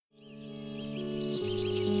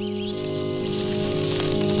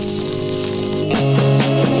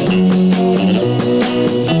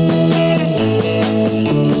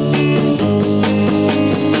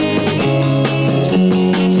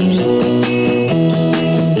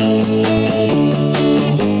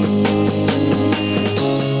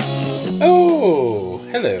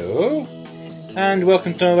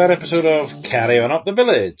welcome to another episode of Carry On Up the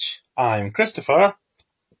Village. I'm Christopher,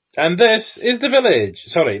 and this is the village.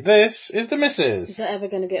 Sorry, this is the missus. Is that ever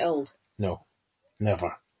going to get old? No,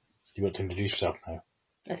 never. You got to introduce yourself now.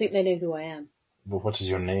 I think they know who I am. Well, what is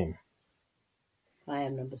your name? I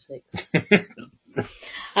am number 6.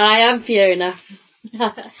 I am Fiona.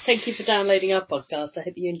 Thank you for downloading our podcast. I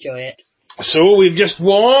hope you enjoy it. So, we've just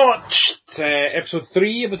watched episode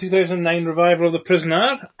 3 of the 2009 revival of The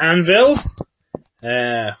Prisoner, Anvil.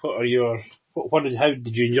 How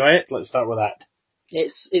did you enjoy it? Let's start with that.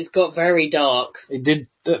 It's got very dark. It did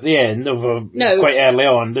at the end of quite early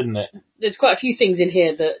on, didn't it? There's quite a few things in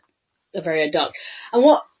here that are very dark. And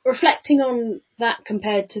reflecting on that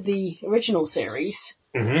compared to the original series,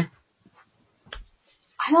 I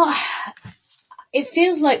thought it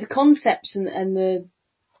feels like the concepts and the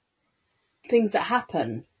things that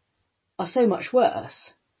happen are so much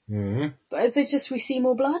worse. But is it just we see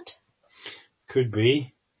more blood? Could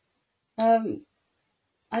be. I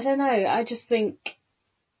don't know. I just think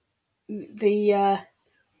the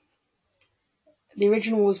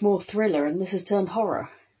original was more thriller, and this has turned horror.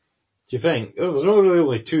 Do you think? Oh, there's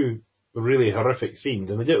only two really horrific scenes,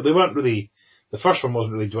 and they weren't really. The first one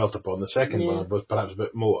wasn't really dwelt upon. The second one was perhaps a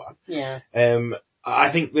bit more. Yeah.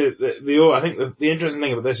 I think the interesting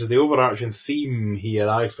thing about this is the overarching theme here.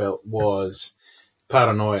 I felt was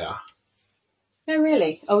paranoia. Oh,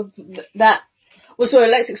 really? Oh, that. Well, sorry.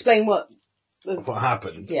 Let's explain what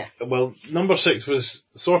happened. Yeah. Well, number 6 was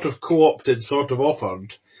sort of co-opted, sort of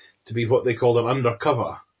offered to be what they called an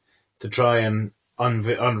undercover to try and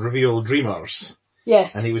unreveal dreamers.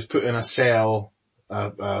 Yes. And he was put in a cell,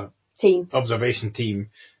 observation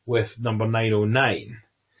team with number 909.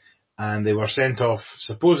 And they were sent off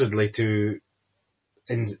supposedly to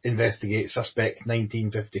investigate suspect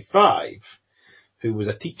 1955, who was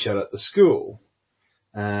a teacher at the school.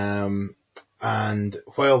 And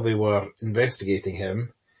while they were investigating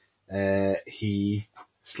him, he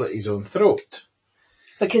slit his own throat.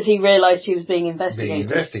 Because he realised he was being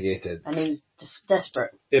investigated. And he was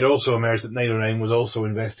desperate. It also emerged that 909 was also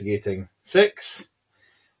investigating 6.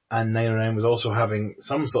 And 909 was also having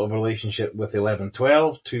some sort of relationship with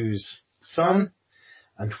 1112, 2's son.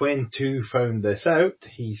 And when 2 found this out,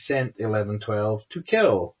 he sent 1112 to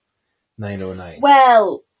kill 909.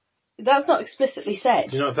 Well, that's not explicitly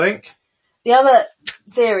said. Do you not think? The other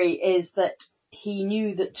theory is that he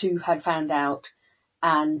knew that 2 had found out,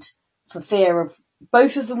 and for fear of...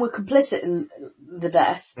 Both of them were complicit in the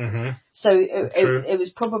death. Mm-hmm. So it was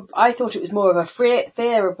probably... I thought it was more of a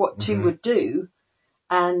fear of what 2 would do.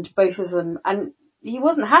 And both of them, and he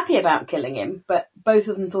wasn't happy about killing him, but both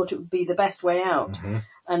of them thought it would be the best way out. Mm-hmm.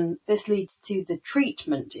 And this leads to the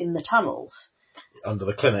treatment in the tunnels. Under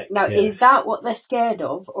the clinic. Now, is that what they're scared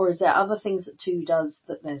of, or is there other things that 2 does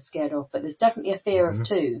that they're scared of? But there's definitely a fear of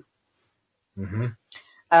 2.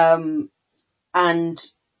 Mm-hmm. And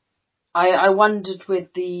I wondered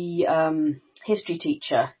with the history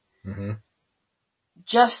teacher,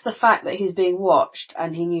 just the fact that he's being watched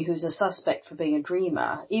and he knew he was a suspect for being a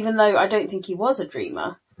dreamer, even though I don't think he was a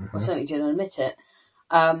dreamer, I certainly didn't admit it,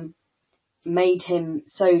 made him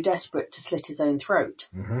so desperate to slit his own throat.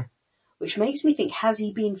 Which makes me think, has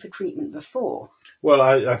he been for treatment before? Well,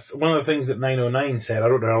 one of the things that 909 said, I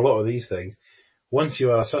wrote down a lot of these things, once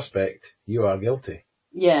you are a suspect, you are guilty.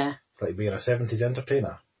 Yeah. It's like being a 70s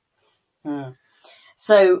entertainer.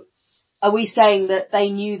 So, are we saying that they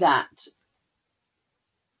knew that?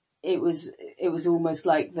 It was almost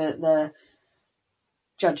like the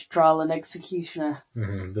judge, trial and executioner.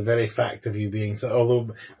 The very fact of you being...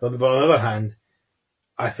 Although, but on the other hand,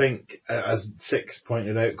 I think, as 6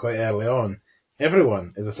 pointed out quite early on,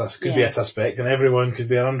 everyone is could be a suspect and everyone could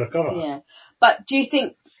be an undercover. Yeah. But do you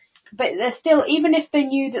think... But they're still... Even if they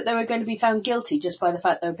knew that they were going to be found guilty just by the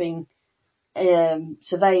fact they were being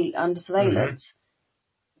under surveillance...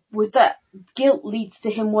 Would that guilt leads to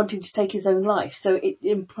him wanting to take his own life? So it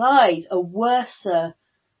implies a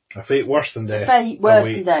fate worse than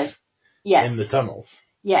death. Yes. In the tunnels.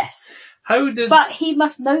 Yes. But he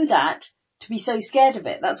must know that to be so scared of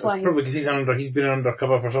it. That's why. Probably because he's been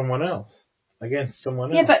undercover for someone else, against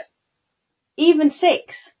someone else. Yeah, but even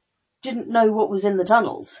 6 didn't know what was in the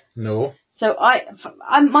tunnels. No. So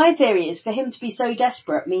my theory is for him to be so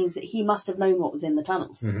desperate means that he must have known what was in the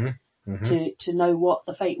tunnels. To know what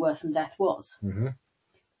the fate worse than death was.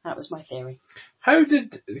 That was my theory.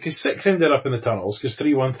 Because 6 ended up in the tunnels, because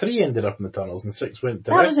 313 ended up in the tunnels, and 6 went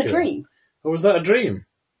to rescue. That was a dream. Or was that a dream?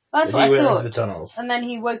 That's what I thought. He went into the tunnels. And then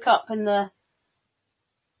he woke up in the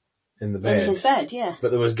bed. In his bed, yeah. But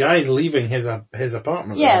there was guys leaving his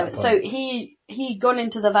apartment. Yeah, so he'd gone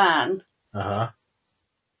into the van.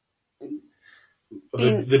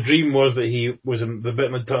 The dream was that he was the bit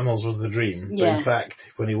in the tunnels was the dream. Yeah. But in fact,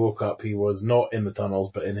 when he woke up, he was not in the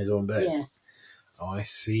tunnels, but in his own bed. Yeah. Oh, I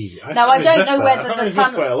see. Now, I don't know whether the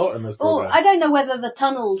tunnels... quite a lot in this Well, program. I don't know whether the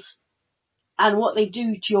tunnels and what they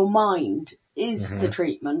do to your mind is the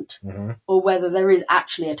treatment, or whether there is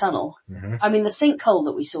actually a tunnel. I mean, the sinkhole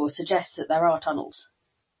that we saw suggests that there are tunnels.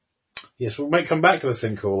 Yes, we might come back to the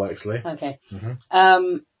sinkhole, actually. Okay.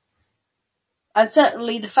 And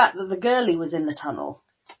certainly the fact that the girlie was in the tunnel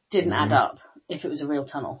didn't add up, if it was a real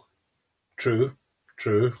tunnel. True.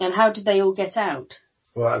 And how did they all get out?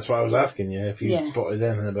 Well, that's what I was asking you, if you spotted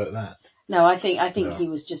anything about that. No, I think he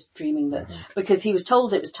was just dreaming that, because he was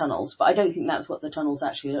told it was tunnels, but I don't think that's what the tunnels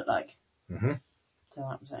actually look like. So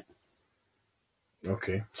that was it.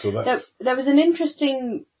 Okay, so that's... There was an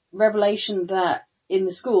interesting revelation that in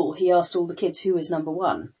the school he asked all the kids who is number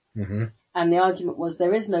one. And the argument was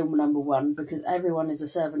there is no number one because everyone is a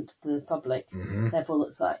servant to the public. Therefore,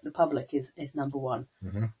 looks like the public is number one.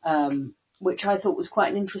 Which I thought was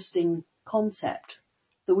quite an interesting concept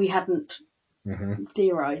that we hadn't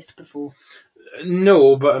theorised before.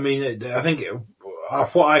 No, but I mean, I think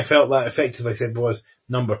what I felt that effectively said was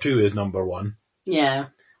number two is number one. Yeah.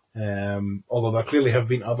 Although there clearly have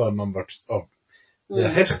been other numbers. The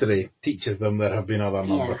history teaches them there have been other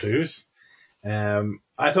number twos.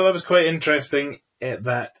 I thought that was quite interesting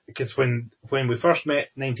that because when we first met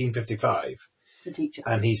in 1955, the teacher,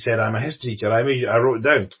 and he said, "I'm a history teacher," I wrote it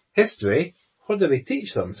down. History? What do they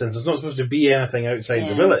teach them? Since it's not supposed to be anything outside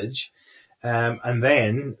the village. And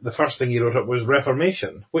then the first thing he wrote up was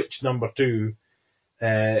Reformation, which number two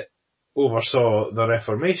oversaw the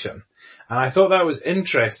Reformation. And I thought that was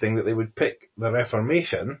interesting that they would pick the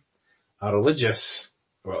Reformation, a religious,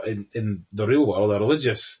 well, in the real world, a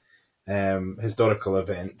religious historical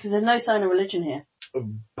event. Because there's no sign of religion here.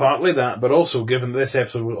 Partly that, but also given that this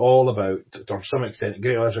episode was all about, to some extent,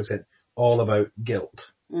 great lesser extent, all about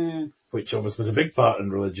guilt. Which obviously is a big part in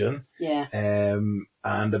religion. Yeah.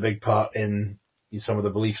 And a big part in some of the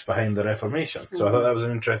beliefs behind the Reformation. So I thought that was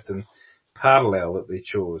an interesting parallel that they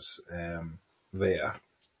chose there.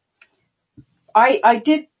 I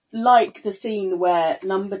did like the scene where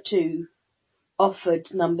number two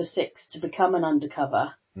offered number six to become an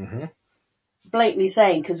undercover. Blatantly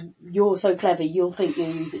saying, because you're so clever, you'll think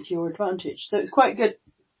you'll use it to your advantage. So it's quite good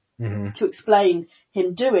to explain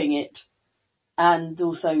him doing it. And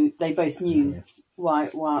also, they both knew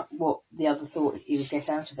what the other thought he would get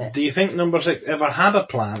out of it. Do you think number six ever had a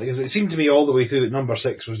plan? Because it seemed to me all the way through that number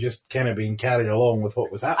six was just kind of being carried along with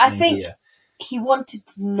what was happening here. I think he wanted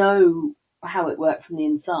to know how it worked from the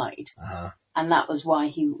inside. And that was why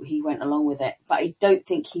he went along with it. But I don't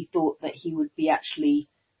think he thought that he would be actually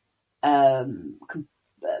part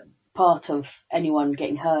of anyone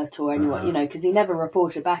getting hurt or anyone, because he never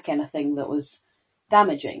reported back anything that was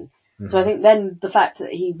damaging. So I think then the fact that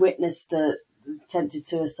he witnessed the attempted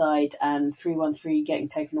suicide and 313 getting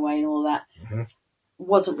taken away and all that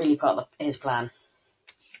wasn't really part of his plan.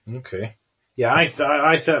 Okay. Yeah,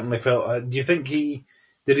 I certainly felt... do you think did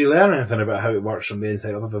he learn anything about how it works from the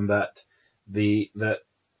inside other than that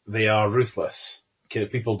they are ruthless?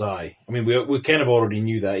 People die. I mean, we kind of already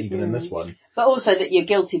knew that even in this one. But also that you're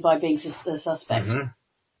guilty by being a suspect.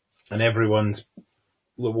 And everyone's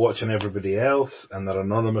watching everybody else, and there are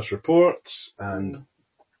anonymous reports, and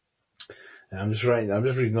I'm just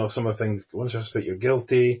reading off some of the things. Once you suspect you're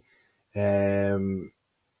guilty, everything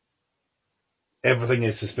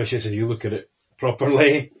is suspicious if you look at it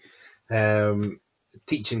properly.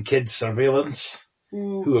 Teaching kids surveillance,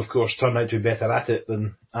 who of course turn out to be better at it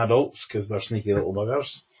than adults because they're sneaky little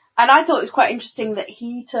buggers. And I thought it was quite interesting that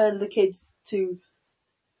he turned the kids to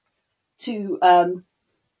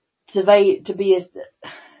be a...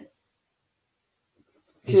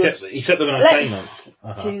 He set them an assignment.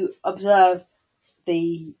 To observe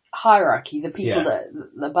the hierarchy, the people that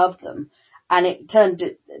above them, and it turned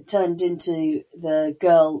into the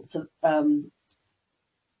girl...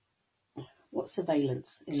 what's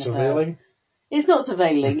surveillance? Surveilling? It's not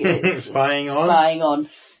surveilling, it's... Spying on? Spying on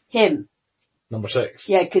him. Number six.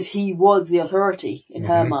 Yeah, because he was the authority in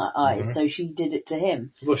her eyes, so she did it to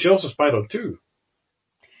him. Well, she also spied on two.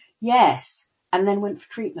 Yes, and then went for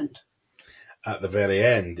treatment. At the very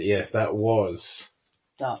end, yes, that was...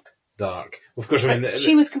 Dark. Of course, I mean...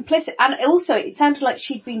 She was complicit, and also, it sounded like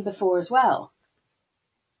she'd been before as well.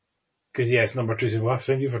 Because, yes, number two said, we'll have to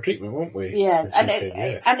send you for treatment, won't we? Yeah, and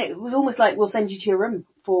it was almost like, we'll send you to your room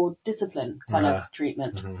for discipline kind of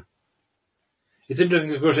treatment. It's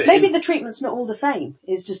interesting, because of course... Maybe the treatment's not all the same.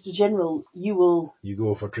 It's just a general, you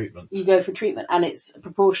go for treatment. You go for treatment, and it's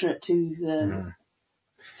proportionate to the...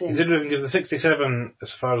 It's interesting because the 67,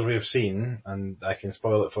 as far as we have seen, and I can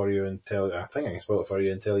spoil it for you and tell you, I think I can spoil it for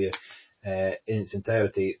you and tell you, in its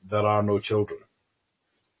entirety, there are no children.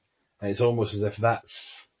 And it's almost as if that's...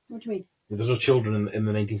 What do you mean? There's no children in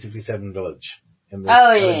the 1967 village. In the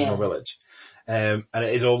original village. And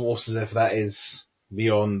it is almost as if that is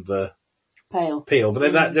beyond the pale.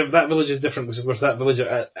 But that village is different because, of course, that village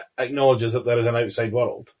acknowledges that there is an outside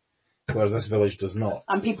world, whereas this village does not.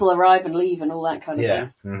 And people arrive and leave and all that kind of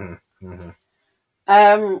thing. Mm-hmm.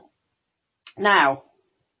 Mm-hmm. Now,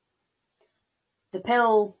 the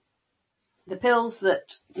pills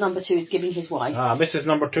that number 2 is giving his wife. This is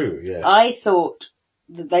number 2, yeah. I thought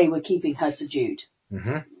that they were keeping her subdued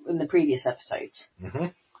in the previous episodes. Mm-hmm.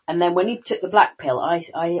 And then when he took the black pill, I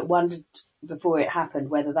wondered before it happened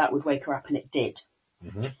whether that would wake her up, and it did.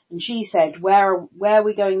 Mm-hmm. And she said, where are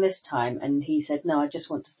we going this time? And he said, no, I just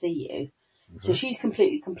want to see you. Mm-hmm. So she's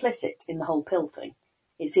completely complicit in the whole pill thing.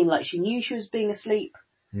 It seemed like she knew she was being asleep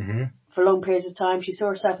for long periods of time. She saw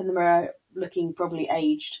herself in the mirror looking probably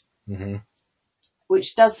aged,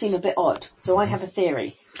 which does seem a bit odd. So I have a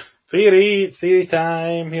theory. Theory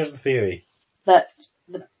time. Here's the theory. That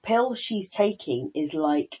the pill she's taking is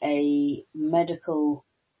like a medical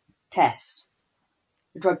test,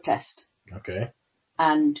 a drug test. Okay.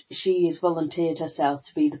 And she has volunteered herself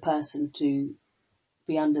to be the person to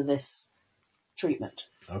be under this treatment.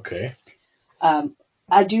 Okay.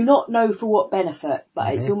 I do not know for what benefit,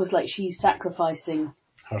 but it's almost like she's sacrificing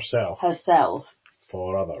herself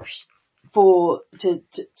for others. To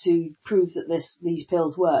prove that these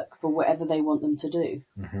pills work for whatever they want them to do.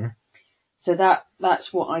 Mm-hmm. So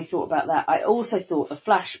that's what I thought about that. I also thought the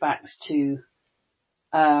flashbacks to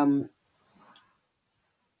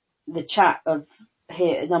the chat of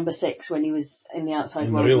here number 6 when he was in the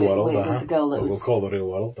outside world, with the girl that we'll call the real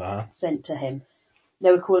world sent to him.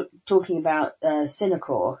 They were talking about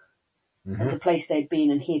Sinacor as a place they'd been,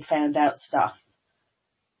 and he'd found out stuff.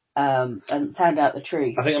 And found out the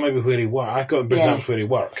truth. I think that might be where he worked. I got the impression that's where he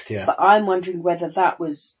worked, yeah. But I'm wondering whether that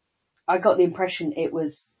was... I got the impression it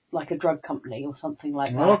was like a drug company or something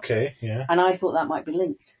like that. Okay, yeah. And I thought that might be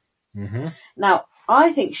linked. Mm-hmm. Now,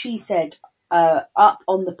 I think she said up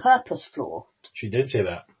on the purpose floor... She did say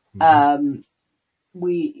that. Mm-hmm.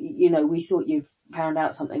 We thought you found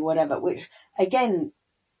out something, whatever, which, again,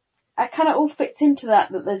 it kind of all fits into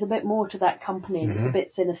that there's a bit more to that company and it's a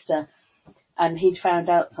bit sinister. And he'd found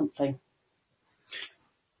out something.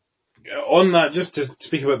 On that, just to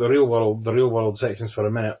speak about the real world sections for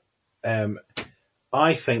a minute,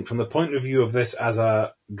 I think from the point of view of this as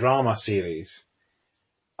a drama series,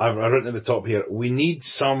 I've written at the top here, we need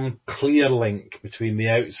some clear link between the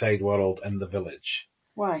outside world and the village.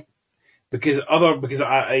 Why? Because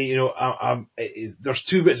there's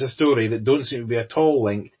 2 bits of story that don't seem to be at all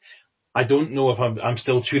linked. I don't know if I'm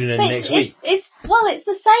still tuning in next week. It's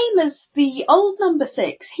the same as the old number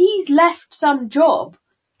 6. He's left some job,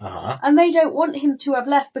 and they don't want him to have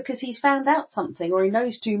left because he's found out something or he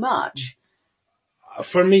knows too much.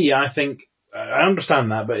 For me, I think I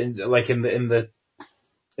understand that, but in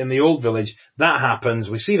the old village, that happens.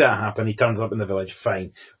 We see that happen. He turns up in the village.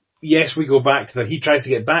 Fine. Yes, we go back to he tries to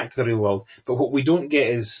get back to the real world, but what we don't get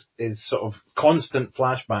is sort of constant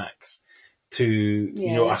flashbacks to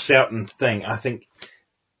a certain thing. I think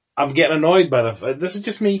I'm getting annoyed by this is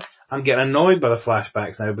just me. I'm getting annoyed by the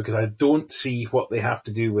flashbacks now because I don't see what they have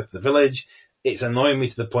to do with the village. It's annoying me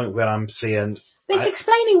to the point where I'm saying... But it's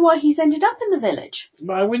explaining why he's ended up in the village.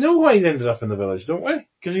 But we know why he's ended up in the village, don't we?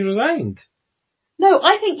 Because he resigned. No,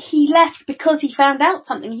 I think he left because he found out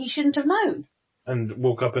something he shouldn't have known. And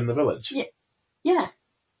woke up in the village? Yeah.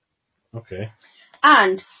 Okay.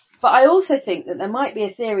 But I also think that there might be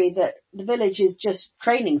a theory that the village is just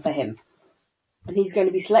training for him. And he's going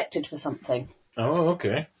to be selected for something. Oh,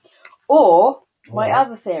 okay. Or, my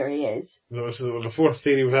other theory is... So the 4th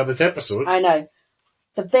theory we've had this episode. I know.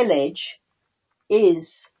 The village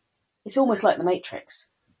is... It's almost like the Matrix.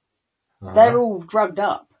 They're all drugged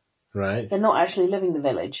up. Right. They're not actually living the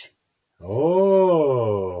village.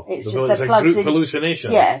 Oh. It's the just village, they're like plugged group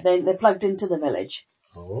hallucination. Yeah, they're plugged into the village.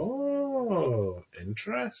 Oh,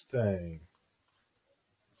 interesting.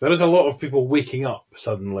 There is a lot of people waking up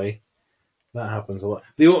suddenly. That happens a lot.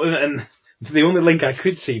 The only link I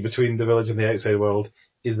could see between the village and the outside world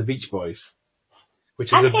is the Beach Boys.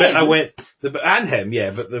 Which is the bit I went... And him,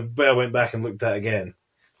 yeah, but the bit I went back and looked at again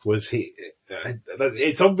was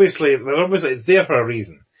it's obviously it's there for a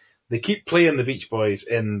reason. They keep playing the Beach Boys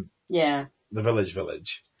in the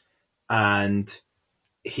village, and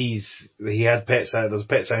he had Pet Sounds. There was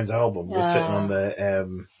Pet Sounds album was sitting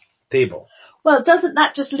on table. Well, doesn't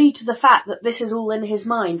that just lead to the fact that this is all in his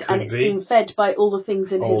mind and it's being fed by all the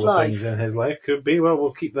things in his life? All the things in his life could be. Well,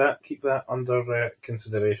 we'll keep that under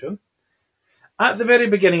consideration. At the very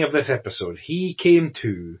beginning of this episode, he came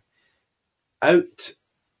out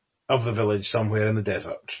of the village somewhere in the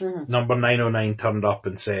desert. Mm-hmm. Number 909 turned up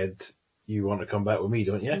and said, "You want to come back with me,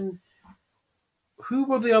 don't you?" Mm. Who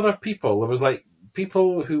were the other people? There was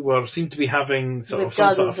people who seemed to be having some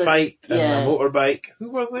sort of fight and a motorbike.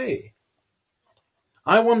 Who were they?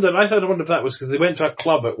 I wondered if that was because they went to a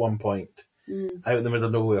club at one point out in the middle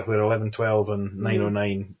of nowhere where 1112 and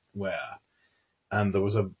 909 were, and there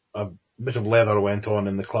was a bit of leather went on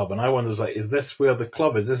in the club, and I wondered, is this where the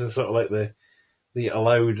club is? This is sort of like the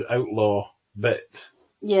allowed outlaw bit.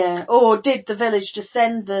 Yeah, or did the village just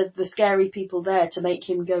send the scary people there to make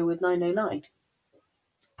him go with 909?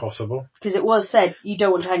 Possible. Because it was said you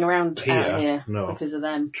don't want to hang around out here because of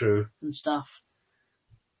them. True. And stuff.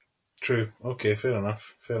 True. Okay, fair enough.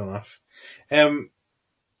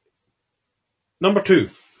 Number 2.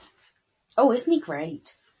 Oh, isn't he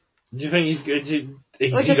great? Do you think he's good?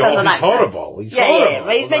 He's horrible. He's horrible. Yeah,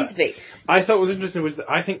 but he's meant to be. I thought what was interesting was that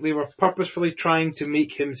I think they were purposefully trying to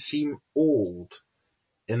make him seem old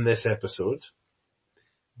in this episode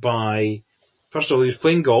by, first of all, he was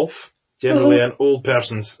playing golf, generally an old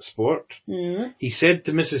person's sport. Mm-hmm. He said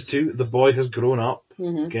to Mrs. 2, the boy has grown up.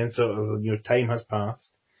 Mm-hmm. Again, so time has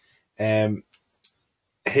passed.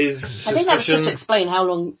 His suspicion, I think that was just to explain how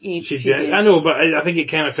long she's been. I know, but I think it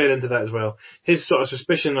kind of fed into that as well. His sort of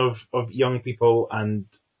suspicion of young people, and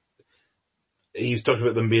he was talking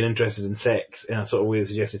about them being interested in sex in a sort of way that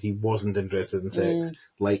suggested he wasn't interested in sex,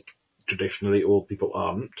 like traditionally old people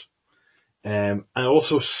aren't. And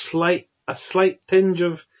also a slight tinge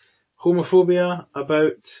of homophobia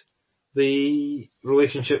about the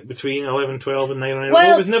relationship between 1112 and 909.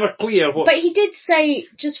 Well, it was never clear what... But he did say,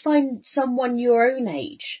 just find someone your own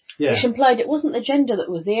age, which implied it wasn't the gender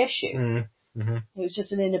that was the issue. Mm-hmm. It was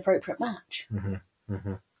just an inappropriate match. Mm-hmm.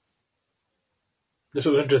 Mm-hmm. This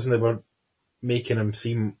was interesting, they were making him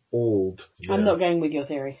seem old. Yeah. I'm not going with your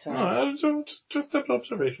theory, sorry. No, just an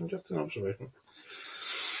observation, It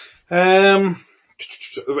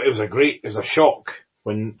was a shock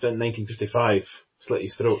when, in 1955... slit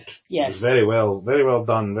his throat. Yes. It was very well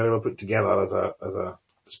done, very well put together as a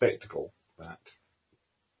spectacle.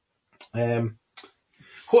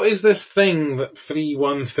 What is this thing that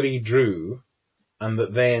 313 drew, and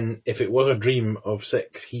that then, if it was a dream of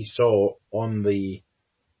 6, he saw on the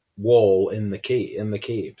wall in the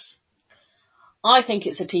caves? I think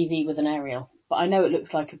it's a TV with an aerial, but I know it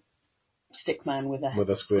looks like a stick man with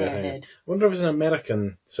a square head. I wonder if it's an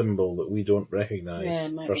American symbol that we don't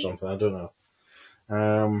recognise for something. I don't know.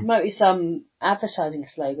 Might be some advertising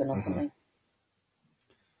slogan or something.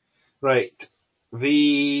 Right.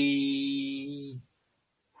 The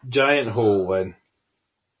giant hole then.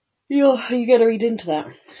 You're going to read into that.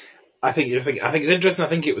 I think it's interesting. I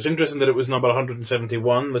think it was interesting that it was number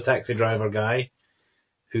 171, the taxi driver guy,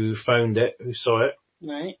 who found it, who saw it.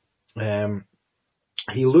 Right.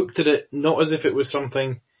 He looked at it not as if it was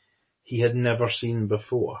something he had never seen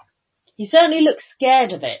before. He certainly looked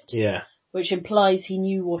scared of it. Yeah. Which implies he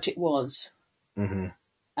knew what it was, and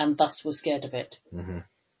thus was scared of it.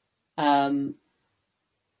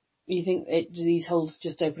 You think these holes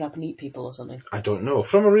just open up and eat people or something? I don't know.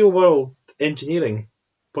 From a real world engineering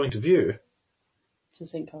point of view, it's a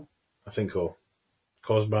sinkhole. A sinkhole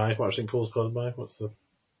caused by what are sinkholes caused by? What's the?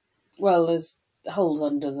 Well, there's holes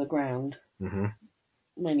under the ground,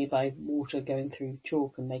 mainly by water going through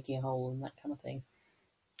chalk and making a hole and that kind of thing.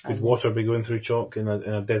 Could water be going through chalk in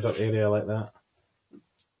a desert area like that?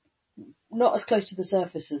 Not as close to the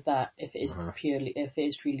surface as that, if it is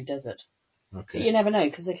truly desert. Okay. But you never know,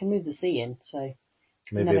 because they can move the sea in, so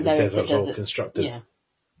maybe the desert's all constructed. Yeah.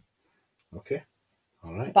 Okay.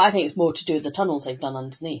 All right. But I think it's more to do with the tunnels they've done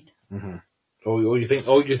underneath. Mm-hmm. Oh, you think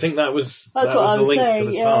that was That's what the link saying,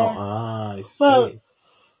 to the tunnel? Ah, I see. Well,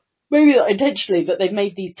 maybe not intentionally, but they've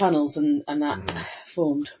made these tunnels and that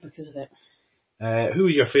formed because of it. Who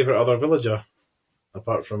was your favourite other villager,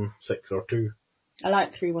 apart from 6 or 2? I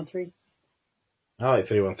like 313. I like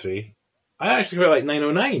 313. I actually quite like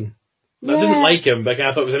 909. Yeah. I didn't like him, but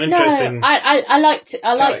I thought it was an interesting I liked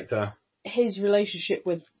character. His relationship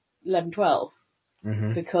with 1112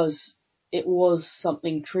 because it was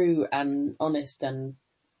something true and honest and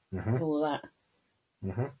all of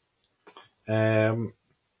that.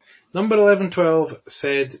 Number 1112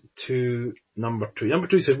 said to number 2. Number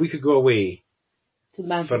 2 said we could go away to the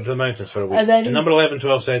mountains for a week. And number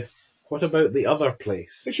 1112 said, what about the other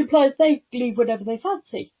place? Which implies they leave whenever they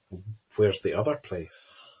fancy. Where's the other place?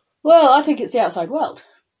 Well, I think it's the outside world.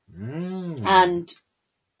 And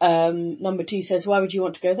number 2 says, why would you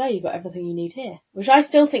want to go there? You've got everything you need here. Which I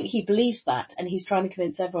still think he believes that, and he's trying to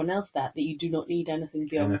convince everyone else that you do not need anything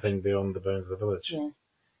beyond the bounds of the village. Yeah.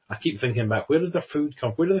 I keep thinking back, where does their food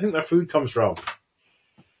come? Where do they think their food comes from?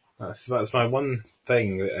 That's my one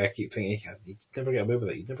thing that I keep thinking. You never get away with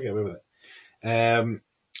it.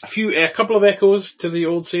 A couple of echoes to the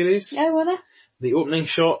old series. Yeah, were there? The opening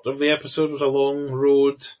shot of the episode was a long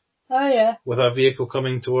road. Oh yeah. With a vehicle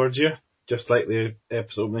coming towards you, just like the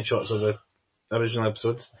opening shots of the original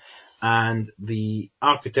episodes. And the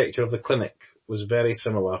architecture of the clinic was very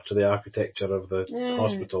similar to the architecture of the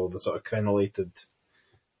hospital, the sort of crenellated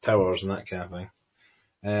towers and that kind of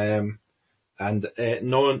thing.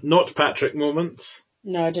 Not Patrick moments.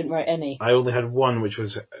 No, I didn't write any. I only had one, which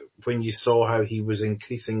was when you saw how he was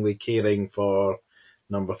increasingly caring for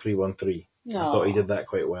number 313. I thought he did that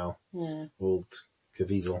quite well. Yeah. Old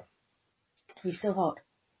Caviezel. He's still hot.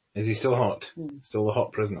 Is he still hot? Mm. Still the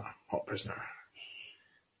hot prisoner. Hot prisoner.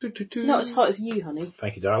 Not as hot as you, honey.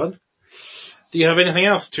 Thank you, darling. Do you have anything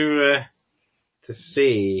else to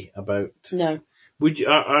say about? No.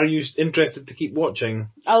 Are you interested to keep watching?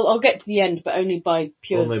 I'll get to the end, but only by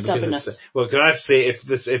pure stubbornness. Well, can I say if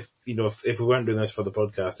we weren't doing this for the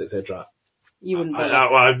podcast, etc. You wouldn't.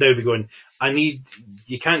 I'd now be going.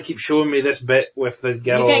 You can't keep showing me this bit with the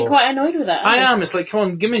girl. You're getting quite annoyed with that. I am. It's like, come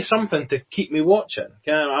on, give me something to keep me watching.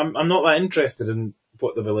 I'm not that interested in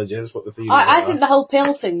what the village is, what the theories are. I think the whole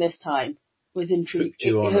pill thing this time was intriguing.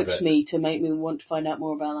 It hooked me to make me want to find out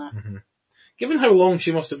more about that. Mm-hmm. Given how long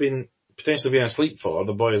she must have been potentially been asleep for,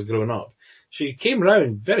 the boy has grown up. She came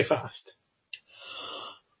round very fast.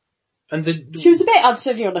 And she was a bit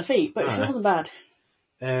unsteady on her feet, but she wasn't bad.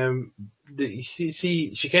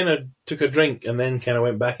 She kind of took a drink and then kind of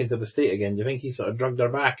went back into the state again. Do you think he sort of drugged her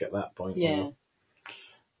back at that point? Yeah.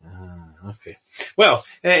 Okay. Well,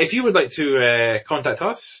 if you would like to contact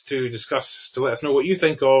us to let us know what you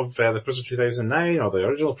think of The Prisoner 2009 or The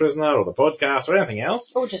Original Prisoner or the podcast or anything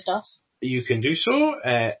else. Or just us. You can do so.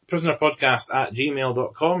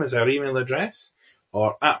 prisonerpodcast@gmail.com is our email address,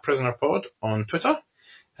 or @prisonerpod on Twitter.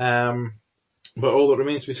 But all that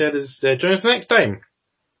remains to be said is join us next time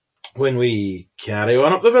when we carry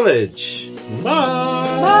on up the village.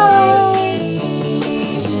 Bye! Bye!